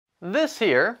This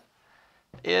here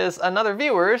is another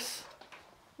viewer's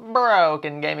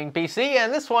broken gaming PC,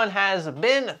 and this one has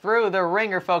been through the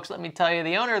ringer, folks. Let me tell you,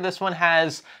 the owner of this one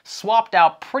has swapped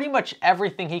out pretty much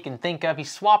everything he can think of. He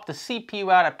swapped the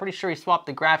CPU out. I'm pretty sure he swapped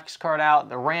the graphics card out,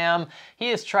 the RAM. He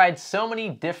has tried so many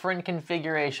different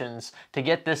configurations to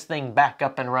get this thing back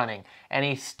up and running, and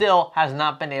he still has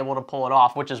not been able to pull it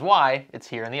off, which is why it's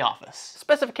here in the office.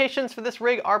 Specifications for this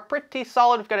rig are pretty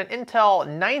solid. We've got an Intel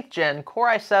 9th Gen Core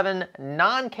i7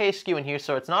 non-K SKU in here,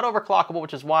 so it's not overclockable,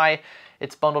 which is why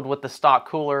it's bundled with the stock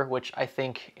cooler, which I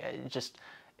think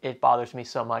it bothers me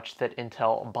so much that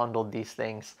Intel bundled these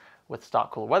things with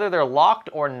stock cooler. Whether they're locked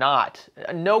or not,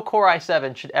 no Core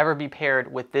i7 should ever be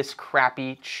paired with this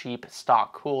crappy, cheap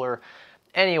stock cooler.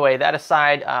 Anyway, that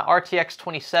aside, RTX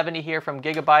 2070 here from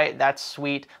Gigabyte, that's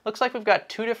sweet. Looks like we've got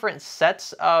two different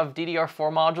sets of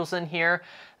DDR4 modules in here.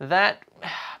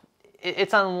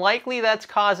 It's unlikely that's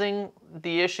causing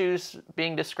the issues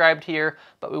being described here,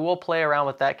 but we will play around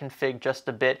with that config just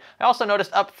a bit. I also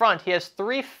noticed up front he has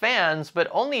 3 fans, but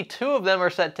only 2 of them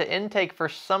are set to intake for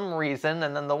some reason,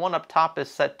 and then the one up top is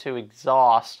set to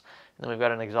exhaust. And then we've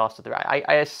got an exhaust at the right.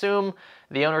 I assume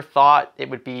the owner thought it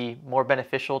would be more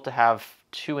beneficial to have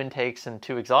 2 intakes and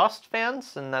 2 exhaust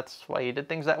fans, and that's why he did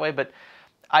things that way, but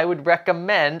I would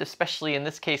recommend, especially in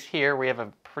this case here, where you have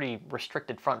a pretty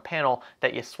restricted front panel,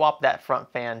 that you swap that front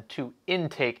fan to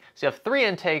intake. So you have 3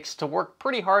 intakes to work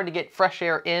pretty hard to get fresh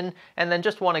air in, and then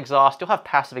just 1 exhaust. You'll have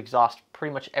passive exhaust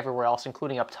pretty much everywhere else,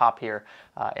 including up top here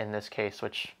in this case,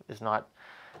 which is not...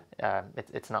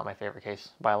 it's not my favorite case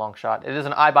by a long shot. It is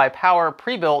an iBuyPower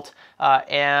pre-built,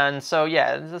 and so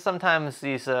yeah, sometimes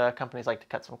these companies like to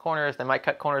cut some corners. They might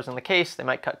cut corners in the case, they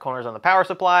might cut corners on the power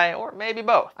supply, or maybe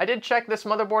both. I did check this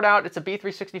motherboard out. It's a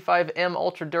B365M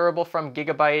Ultra Durable from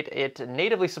Gigabyte. It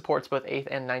natively supports both 8th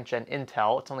and 9th Gen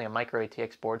Intel. It's only a micro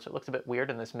ATX board, so it looks a bit weird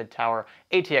in this mid-tower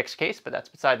ATX case, but that's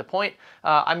beside the point.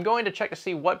 I'm going to check to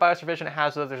see what BIOS revision it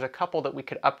has, though. There's a couple that we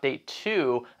could update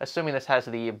to, assuming this has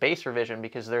the base revision,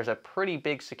 because there's a pretty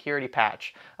big security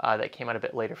patch that came out a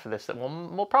bit later for this that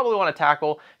we'll probably want to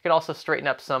tackle. You can also straighten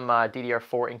up some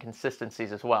DDR4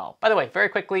 inconsistencies as well. By the way, very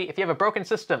quickly, if you have a broken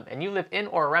system and you live in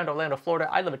or around Orlando, Florida,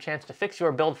 I'd love a chance to fix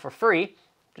your build for free.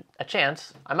 A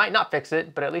chance. I might not fix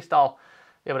it, but at least I'll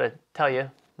be able to tell you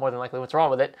more than likely what's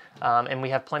wrong with it. And we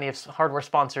have plenty of hardware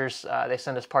sponsors. They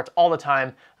send us parts all the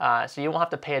time, so you won't have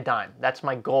to pay a dime. That's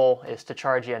my goal, is to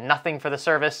charge you nothing for the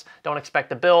service. Don't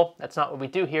expect a bill. That's not what we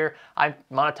do here. I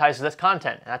monetize this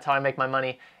content. That's how I make my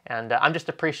money. And I'm just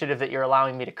appreciative that you're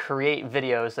allowing me to create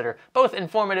videos that are both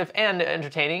informative and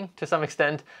entertaining to some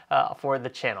extent for the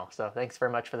channel. So thanks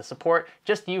very much for the support.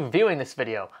 Just you viewing this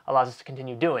video allows us to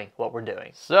continue doing what we're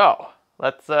doing. So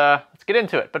let's get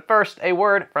into it. But first, a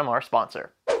word from our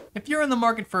sponsor. If you're in the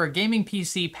market for a gaming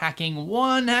PC packing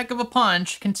one heck of a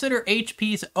punch, consider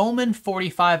HP's Omen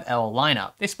 45L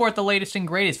lineup. They sport the latest and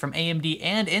greatest from AMD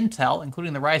and Intel,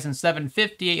 including the Ryzen 7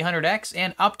 5800X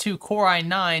and up to Core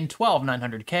i9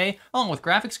 12900K, along with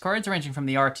graphics cards ranging from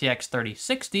the RTX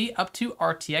 3060 up to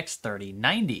RTX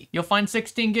 3090. You'll find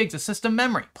 16 gigs of system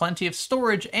memory, plenty of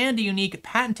storage, and a unique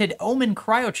patented Omen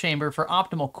cryo chamber for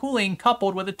optimal cooling,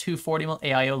 coupled with a 240mm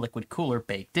AIO liquid cooler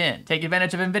baked in. Take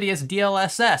advantage of NVIDIA's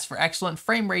DLSS for excellent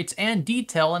frame rates and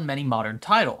detail in many modern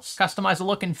titles. Customize the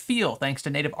look and feel thanks to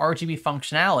native RGB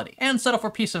functionality, and settle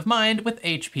for peace of mind with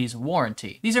HP's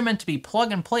warranty. These are meant to be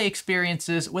plug-and-play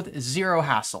experiences with zero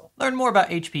hassle. Learn more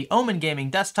about HP Omen gaming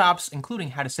desktops,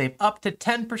 including how to save up to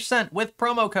 10% with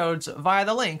promo codes via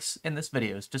the links in this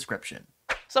video's description.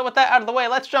 So with that out of the way,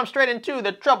 let's jump straight into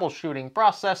the troubleshooting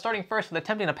process. Starting first with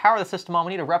attempting to power the system on,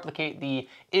 we need to replicate the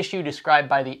issue described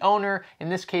by the owner. In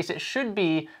this case, it should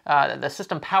be the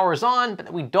system powers on,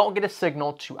 but we don't get a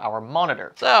signal to our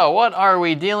monitor. So what are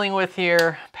we dealing with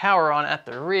here? Power on at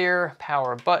the rear,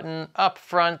 power button up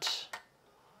front.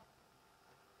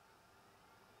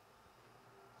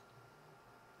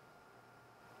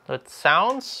 It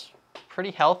sounds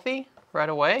pretty healthy right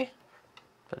away,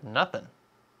 but nothing.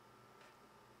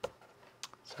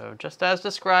 So just as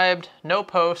described, no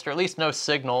post, or at least no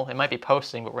signal. It might be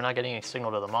posting, but we're not getting any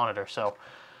signal to the monitor. So,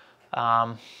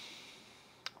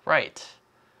 right.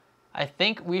 I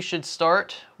think we should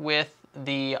start with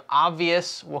the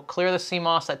obvious. We'll clear the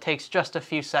CMOS. That takes just a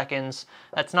few seconds.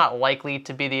 That's not likely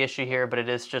to be the issue here, but it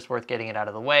is just worth getting it out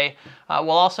of the way.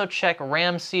 We'll also check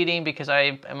RAM seating, because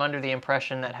I am under the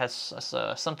impression that has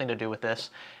something to do with this.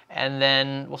 And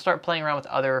then we'll start playing around with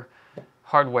other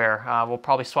hardware. We'll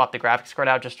probably swap the graphics card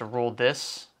out just to rule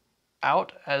this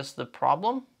out as the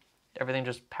problem. Everything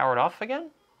just powered off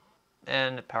again,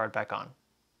 and it powered back on,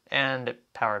 and it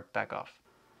powered back off.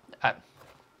 I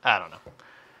don't know.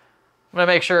 I'm gonna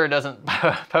make sure it doesn't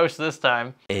post this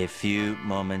time. A few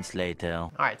moments later.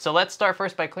 All right, so let's start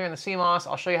first by clearing the CMOS.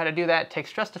 I'll show you how to do that. It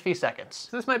takes just a few seconds.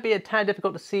 So this might be a tad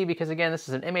difficult to see because again, this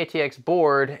is an MATX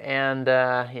board and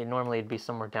normally it'd be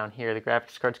somewhere down here. The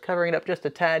graphics card's covering it up just a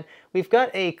tad. We've got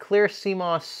a clear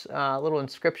CMOS little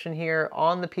inscription here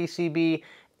on the PCB,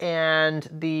 and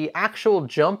the actual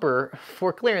jumper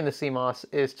for clearing the CMOS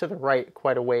is to the right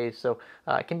quite a ways, so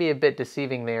it can be a bit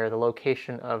deceiving there, the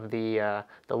location of the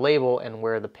label and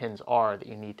where the pins are that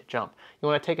you need to jump. You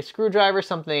want to take a screwdriver,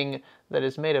 something that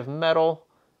is made of metal,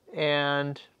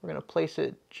 and we're going to place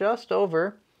it just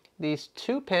over these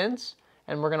 2 pins,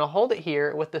 and we're going to hold it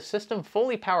here with the system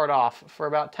fully powered off for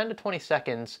about 10 to 20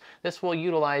 seconds. This will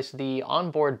utilize the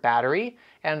onboard battery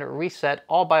and reset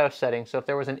all BIOS settings. So if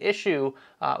there was an issue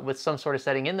with some sort of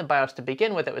setting in the BIOS to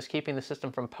begin with that was keeping the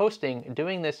system from posting,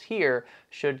 doing this here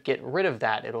should get rid of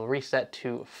that. It'll reset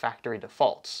to factory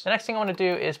defaults. The next thing I want to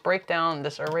do is break down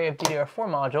this array of DDR4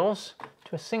 modules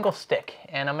to a single stick.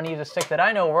 And I'm going to use a stick that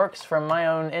I know works from my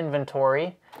own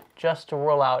inventory, just to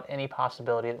rule out any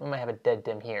possibility that we might have a dead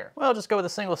dim here. Well, just go with a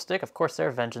single stick. Of course, they're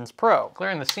Vengeance Pro.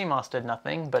 Clearing the CMOS did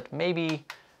nothing, but maybe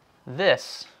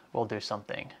this will do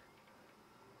something.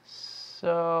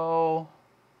 So,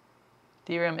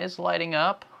 DRAM is lighting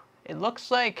up. It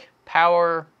looks like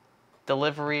power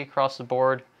delivery across the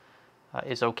board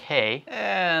is okay,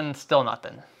 and still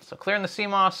nothing. So clearing the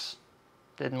CMOS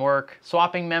didn't work.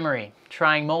 Swapping memory,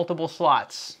 trying multiple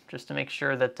slots, just to make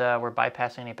sure that we're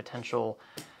bypassing any potential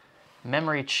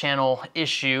memory channel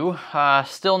issue.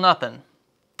 Still nothing,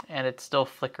 and it's still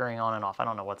flickering on and off. I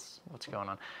don't know what's going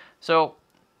on. So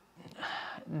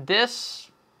this,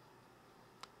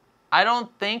 I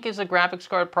don't think is a graphics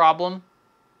card problem.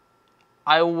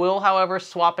 I will, however,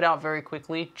 swap it out very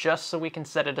quickly just so we can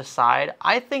set it aside.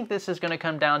 I think this is going to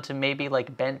come down to maybe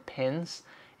like bent pins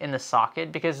in the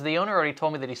socket, because the owner already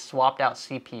told me that he swapped out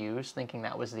CPUs thinking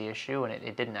that was the issue, and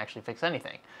it didn't actually fix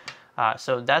anything.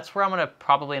 So that's where I'm going to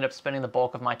probably end up spending the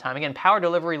bulk of my time. Again, power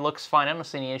delivery looks fine. I don't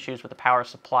see any issues with the power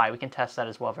supply. We can test that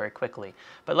as well very quickly.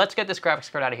 But let's get this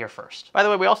graphics card out of here first. By the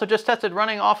way, we also just tested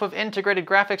running off of integrated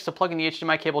graphics, so plugging the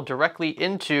HDMI cable directly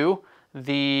into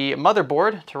the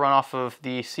motherboard to run off of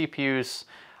the CPU's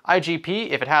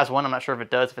IGP, if it has one. I'm not sure if it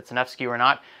does, if it's an F-SKU or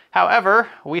not. However,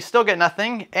 we still get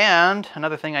nothing, and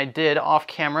another thing I did off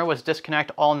camera was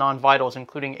disconnect all non-vitals,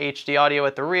 including HD audio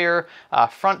at the rear,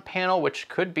 front panel, which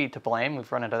could be to blame,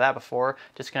 we've run into that before,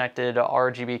 disconnected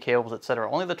RGB cables, etc.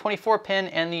 Only the 24-pin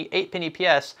and the 8-pin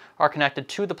EPS are connected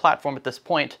to the platform at this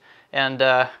point,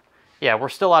 and yeah, we're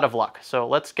still out of luck. So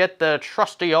let's get the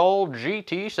trusty old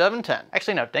GT710.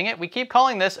 Actually, no, dang it. We keep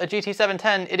calling this a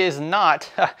GT710. It is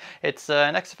not. It's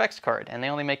an XFX card, and they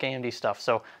only make AMD stuff.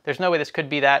 So there's no way this could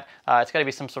be that. It's got to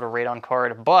be some sort of Radeon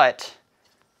card, but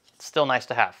it's still nice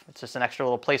to have. It's just an extra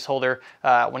little placeholder.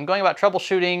 When going about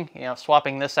troubleshooting, you know,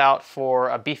 swapping this out for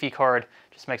a beefy card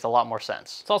just makes a lot more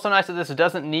sense. It's also nice that this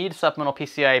doesn't need supplemental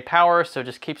PCIe power, so it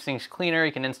just keeps things cleaner.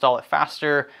 You can install it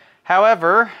faster.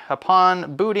 However,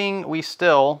 upon booting, we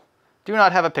still do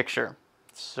not have a picture.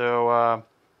 So,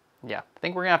 yeah, I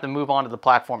think we're gonna have to move on to the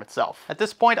platform itself. At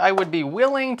this point, I would be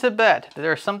willing to bet that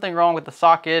there's something wrong with the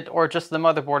socket or just the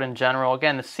motherboard in general.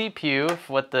 Again, the CPU, if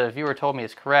what the viewer told me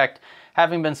is correct,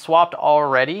 having been swapped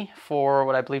already for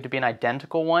what I believe to be an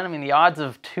identical one. I mean, the odds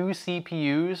of 2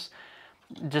 CPUs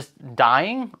just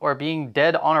dying or being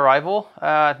dead on arrival,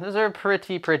 those are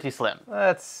pretty slim.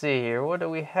 Let's see here, what do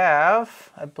we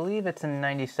have? I believe it's a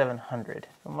 9700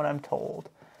 from what I'm told.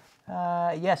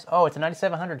 Yes, oh, it's a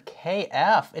 9700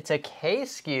 KF. It's a K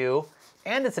SKU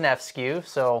and it's an F SKU,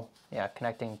 so yeah,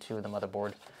 connecting to the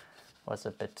motherboard was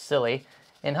a bit silly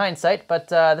in hindsight, but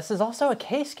this is also a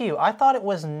K SKU. I thought it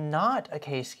was not a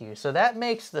K SKU, so that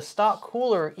makes the stock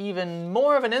cooler even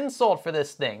more of an insult for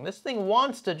this thing. This thing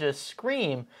wants to just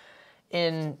scream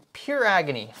in pure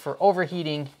agony for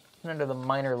overheating under the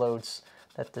minor loads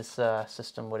that this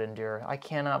system would endure. I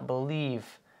cannot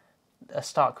believe a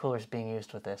stock cooler is being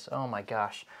used with this. Oh my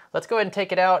gosh. Let's go ahead and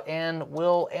take it out and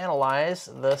we'll analyze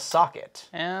the socket.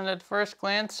 And at first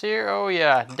glance here, oh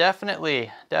yeah, definitely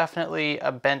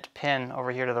a bent pin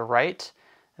over here to the right.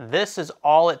 This is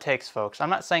all it takes, folks. I'm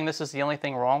not saying this is the only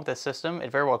thing wrong with this system.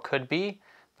 It very well could be,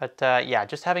 but yeah,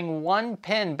 just having one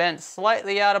pin bent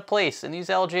slightly out of place in these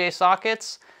LGA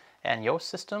sockets, and your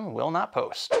system will not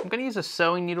post. I'm gonna use a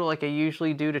sewing needle like I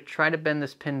usually do to try to bend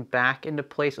this pin back into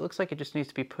place. It looks like it just needs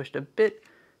to be pushed a bit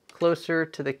closer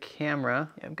to the camera.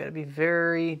 I've got to be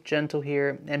very gentle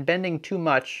here, and bending too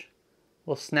much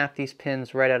will snap these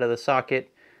pins right out of the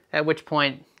socket, at which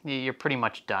point you're pretty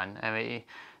much done. I mean,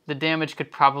 The damage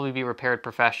could probably be repaired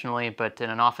professionally, but in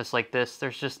an office like this,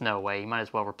 there's just no way. You might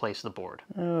as well replace the board.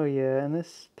 Oh yeah, and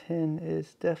this pin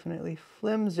is definitely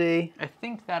flimsy. I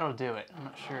think that'll do it. I'm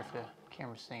not sure if the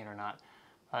camera's seeing it or not,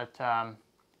 but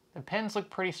the pins look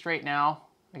pretty straight now.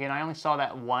 Again, I only saw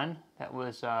that one that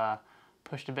was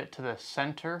pushed a bit to the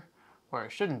center where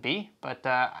it shouldn't be, but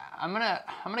I'm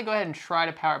gonna go ahead and try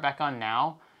to power it back on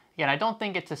now. Again, I don't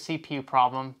think it's a CPU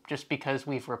problem just because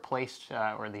we've replaced,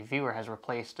 or the viewer has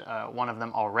replaced one of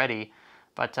them already.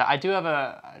 But I do have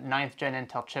a 9th gen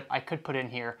Intel chip I could put in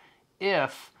here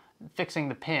if fixing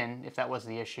the pin, if that was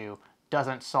the issue,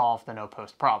 doesn't solve the no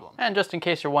post problem. And just in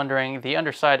case you're wondering, the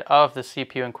underside of the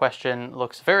CPU in question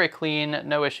looks very clean,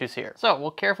 no issues here. So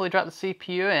we'll carefully drop the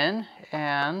CPU in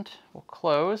and we'll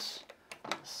close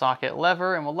socket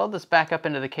lever, and we'll load this back up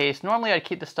into the case. Normally I'd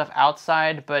keep this stuff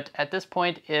outside, but at this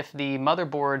point, if the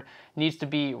motherboard needs to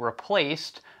be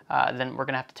replaced, then we're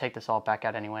gonna have to take this all back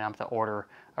out anyway. I'm gonna have to order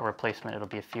a replacement. It'll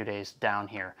be a few days down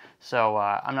here. So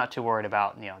I'm not too worried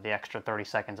about the extra 30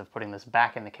 seconds of putting this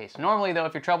back in the case. Normally though,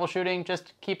 if you're troubleshooting,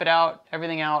 just keep it out,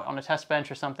 everything out on a test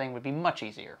bench or something would be much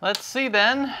easier. Let's see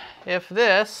then if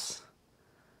this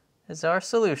is our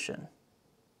solution.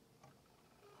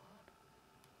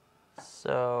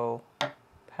 So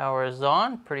power is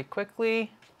on pretty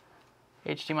quickly.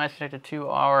 HDMI is connected to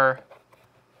our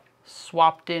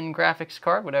swapped in graphics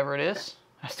card, whatever it is.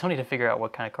 I still need to figure out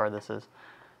what kind of card this is.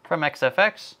 From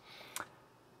XFX.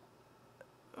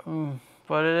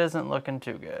 But it isn't looking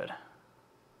too good.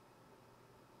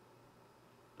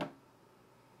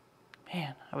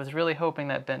 Man, I was really hoping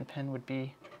that bent pin would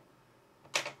be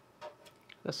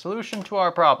the solution to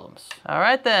our problems. All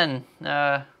right then.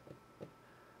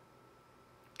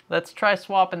 Let's try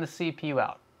swapping the CPU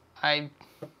out. I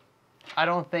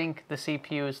don't think the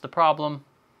CPU is the problem.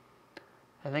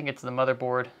 I think it's the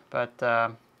motherboard,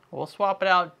 but we'll swap it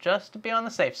out just to be on the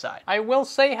safe side. I will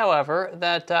say, however,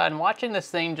 that in watching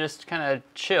this thing just kind of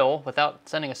chill without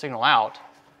sending a signal out,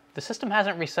 the system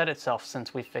hasn't reset itself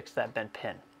since we fixed that bent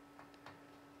pin.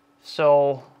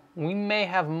 So we may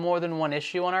have more than one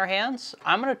issue on our hands.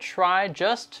 I'm gonna try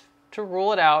just to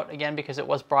rule it out, again, because it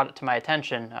was brought to my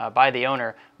attention by the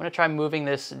owner. I'm gonna try moving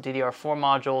this DDR4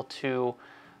 module to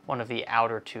one of the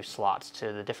outer two slots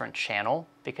to the different channel,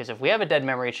 because if we have a dead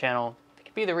memory channel, it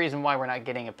could be the reason why we're not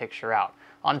getting a picture out,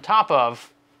 on top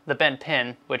of the bent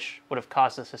pin, which would have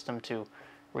caused the system to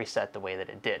reset the way that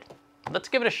it did. Let's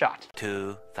give it a shot.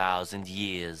 2,000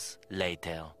 years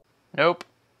later. Nope.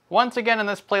 Once again in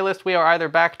this playlist, we are either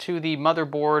back to the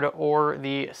motherboard or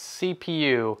the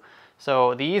CPU.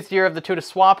 So the easier of the two to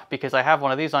swap, because I have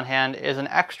one of these on hand, is an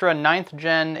extra 9th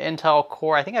gen Intel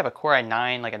Core. I think I have a Core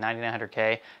i9, like a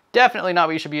 9900K. Definitely not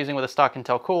what you should be using with a stock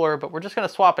Intel cooler, but we're just gonna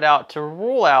swap it out to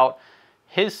rule out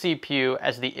his CPU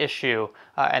as the issue.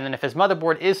 And then if his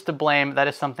motherboard is to blame, that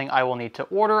is something I will need to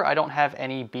order. I don't have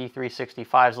any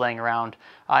B365s laying around.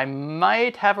 I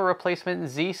might have a replacement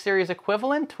Z series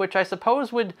equivalent, which I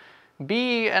suppose would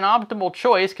be an optimal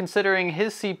choice considering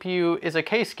his CPU is a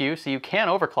K-SKU, so you can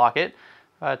overclock it,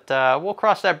 but we'll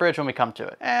cross that bridge when we come to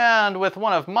it. And with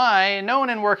one of my known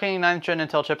and working 9th gen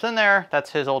Intel chips in there, that's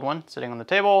his old one sitting on the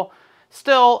table,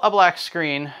 still a black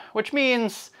screen, which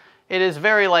means it is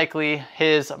very likely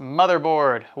his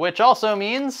motherboard, which also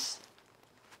means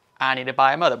I need to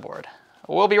buy a motherboard.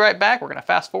 We'll be right back. We're gonna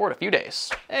fast forward a few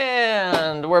days.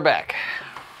 And we're back.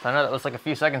 I know that was like a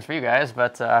few seconds for you guys,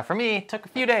 but for me, it took a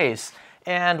few days.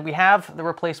 And we have the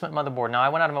replacement motherboard. Now, I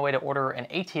went out of my way to order an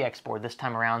ATX board this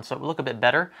time around, so it would look a bit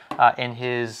better in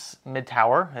his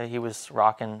mid-tower. He was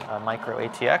rocking a micro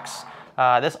ATX.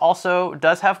 This also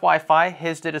does have Wi-Fi.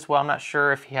 His did as well. I'm not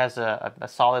sure if he has a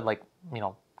solid, like,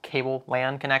 cable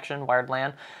LAN connection, wired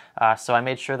LAN. So I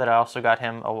made sure that I also got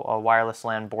him a wireless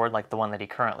LAN board like the one that he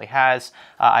currently has.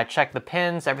 I checked the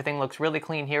pins. Everything looks really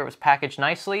clean here. It was packaged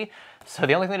nicely. So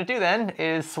the only thing to do then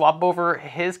is swap over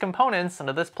his components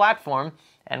onto this platform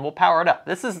and we'll power it up.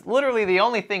 This is literally the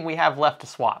only thing we have left to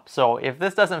swap. So if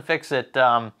this doesn't fix it,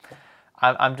 I'm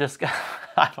just gonna,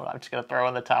 I'm just gonna throw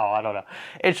in the towel. I don't know.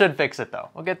 It should fix it though.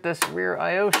 We'll get this rear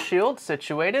I/O shield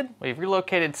situated. We've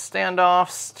relocated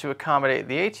standoffs to accommodate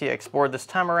the ATX board this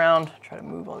time around. Try to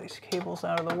move all these cables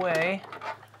out of the way.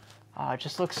 It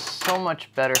just looks so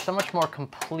much better, so much more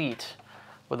complete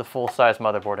with a full-size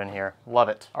motherboard in here. Love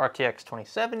it. RTX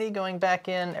 2070 going back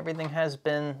in. Everything has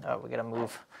been, we gotta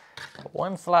move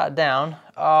one slot down.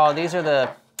 Oh, these are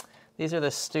the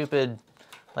stupid,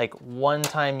 like,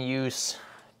 one-time use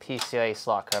PCIe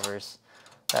slot covers.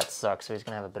 That sucks, so he's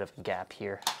gonna have a bit of a gap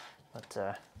here,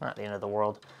 but not the end of the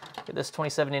world. Get this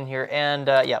 2070 in here, and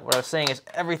yeah, what I was saying is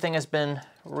everything has been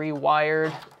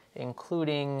rewired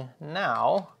including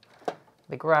now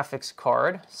the graphics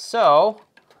card. So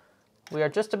we are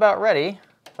just about ready.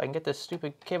 If I can get this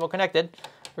stupid cable connected,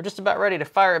 we're just about ready to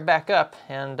fire it back up,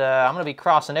 and I'm gonna be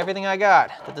crossing everything I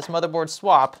got that this motherboard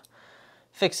swap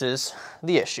fixes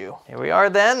the issue. Here we are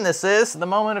then. This is the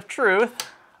moment of truth.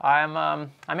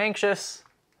 I'm anxious.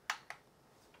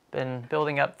 Been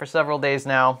building up for several days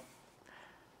now,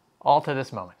 all to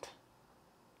this moment.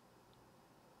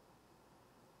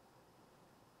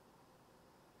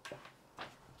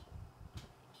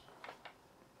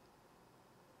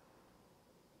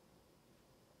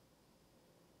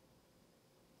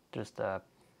 Just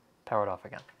power it off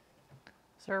again.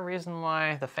 Is there a reason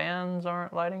why the fans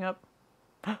aren't lighting up?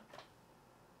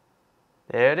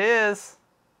 There it is.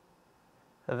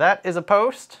 That is a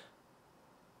post.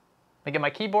 I get my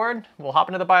keyboard. We'll hop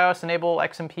into the BIOS, enable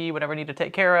XMP, whatever I need to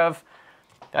take care of.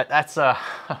 That's a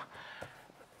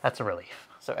relief.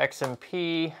 So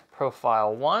XMP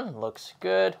profile 1 looks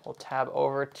good. We'll tab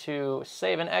over to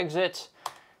save and exit.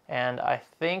 And I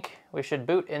think we should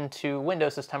boot into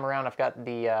Windows this time around. I've got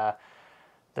the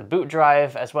boot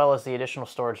drive as well as the additional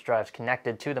storage drives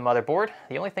connected to the motherboard.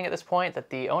 The only thing at this point that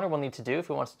the owner will need to do if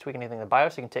he wants to tweak anything in the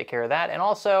BIOS, he can take care of that, and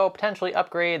also potentially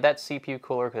upgrade that CPU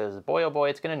cooler, because boy oh boy,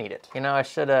 it's gonna need it. You know, I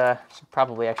should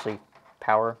probably actually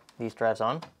power these drives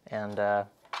on and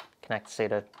connect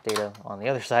SATA data on the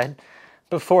other side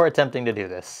before attempting to do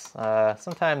this.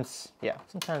 Sometimes I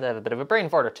have a bit of a brain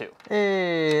fart or two.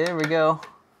 Hey, there we go.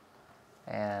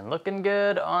 And looking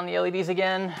good on the LEDs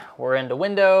again. We're into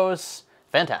Windows.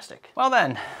 Fantastic. Well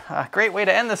then, great way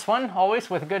to end this one, always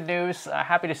with good news.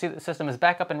 Happy to see that the system is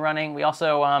back up and running. We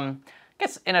also, I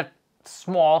guess in a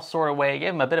small sort of way,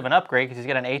 gave him a bit of an upgrade because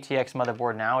he's got an ATX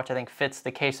motherboard now, which I think fits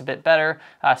the case a bit better.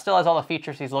 Still has all the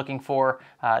features he's looking for.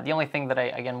 The only thing that I,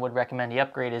 again, would recommend he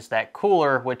upgrade is that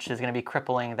cooler, which is going to be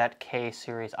crippling that K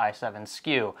series i7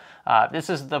 SKU. This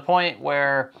is the point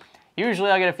where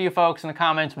usually I'll get a few folks in the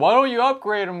comments, why don't you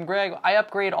upgrade them, Greg? I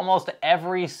upgrade almost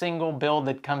every single build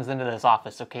that comes into this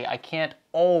office, okay? I can't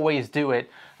always do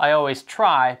it. I always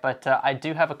try, but I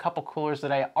do have a couple coolers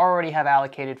that I already have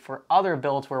allocated for other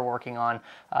builds we're working on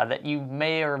that you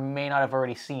may or may not have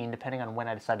already seen, depending on when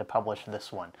I decide to publish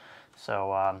this one.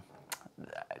 So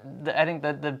I think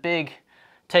that the big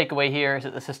takeaway here is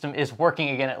that the system is working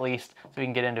again, at least, so we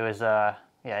can get into his,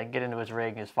 get into his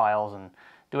rig, his files, and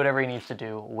do whatever he needs to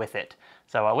do with it.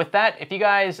 So with that, if you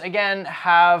guys, again,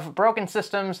 have broken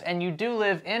systems and you do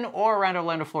live in or around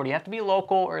Orlando, Florida, you have to be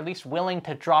local or at least willing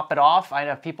to drop it off. I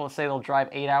have people say they'll drive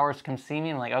 8 hours to come see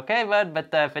me. I'm like, okay, bud, but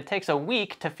if it takes a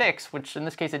week to fix, which in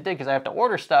this case it did because I have to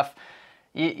order stuff,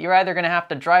 you're either gonna have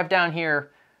to drive down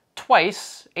here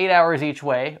twice, 8 hours each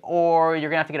way, or you're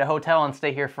gonna have to get a hotel and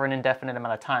stay here for an indefinite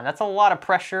amount of time. That's a lot of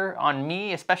pressure on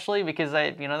me, especially because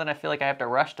then I feel like I have to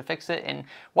rush to fix it. And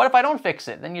what if I don't fix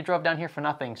it? Then you drove down here for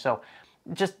nothing. So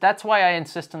just that's why I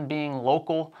insist on being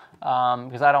local,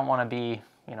 because I don't want to be,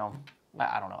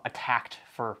 attacked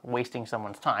for wasting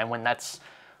someone's time when that's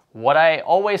what I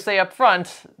always say up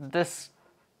front. This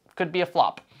could be a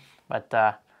flop, but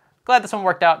glad this one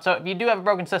worked out. So if you do have a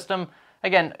broken system,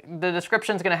 again, the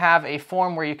description is going to have a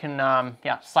form where you can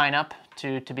sign up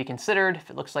to be considered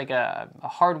if it looks like a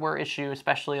hardware issue,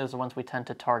 especially as the ones we tend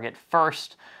to target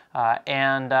first.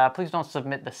 Please don't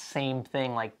submit the same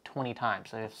thing like 20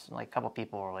 times. So if like a couple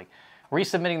people are like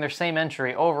resubmitting their same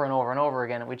entry over and over and over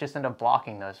again, we just end up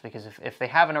blocking those because if they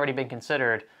haven't already been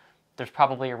considered, there's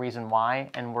probably a reason why,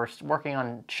 and we're working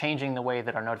on changing the way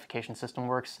that our notification system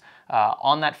works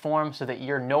on that form so that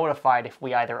you're notified if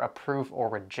we either approve or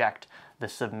reject the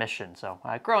submission. So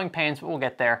growing pains, but we'll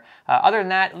get there. Other than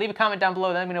that, leave a comment down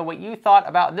below. Let me know what you thought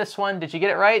about this one. Did you get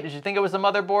it right? Did you think it was the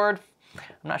motherboard?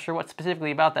 I'm not sure what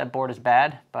specifically about that board is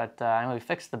bad, but I know we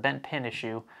fixed the bent pin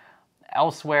issue.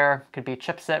 Elsewhere, could be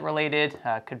chipset related,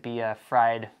 could be a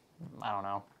fried, I don't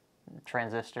know,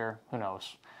 transistor, who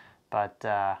knows. But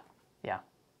yeah,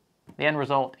 the end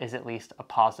result is at least a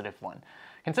positive one.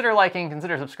 Consider liking,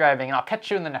 consider subscribing, and I'll catch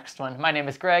you in the next one. My name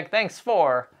is Greg. Thanks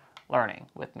for learning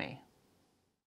with me.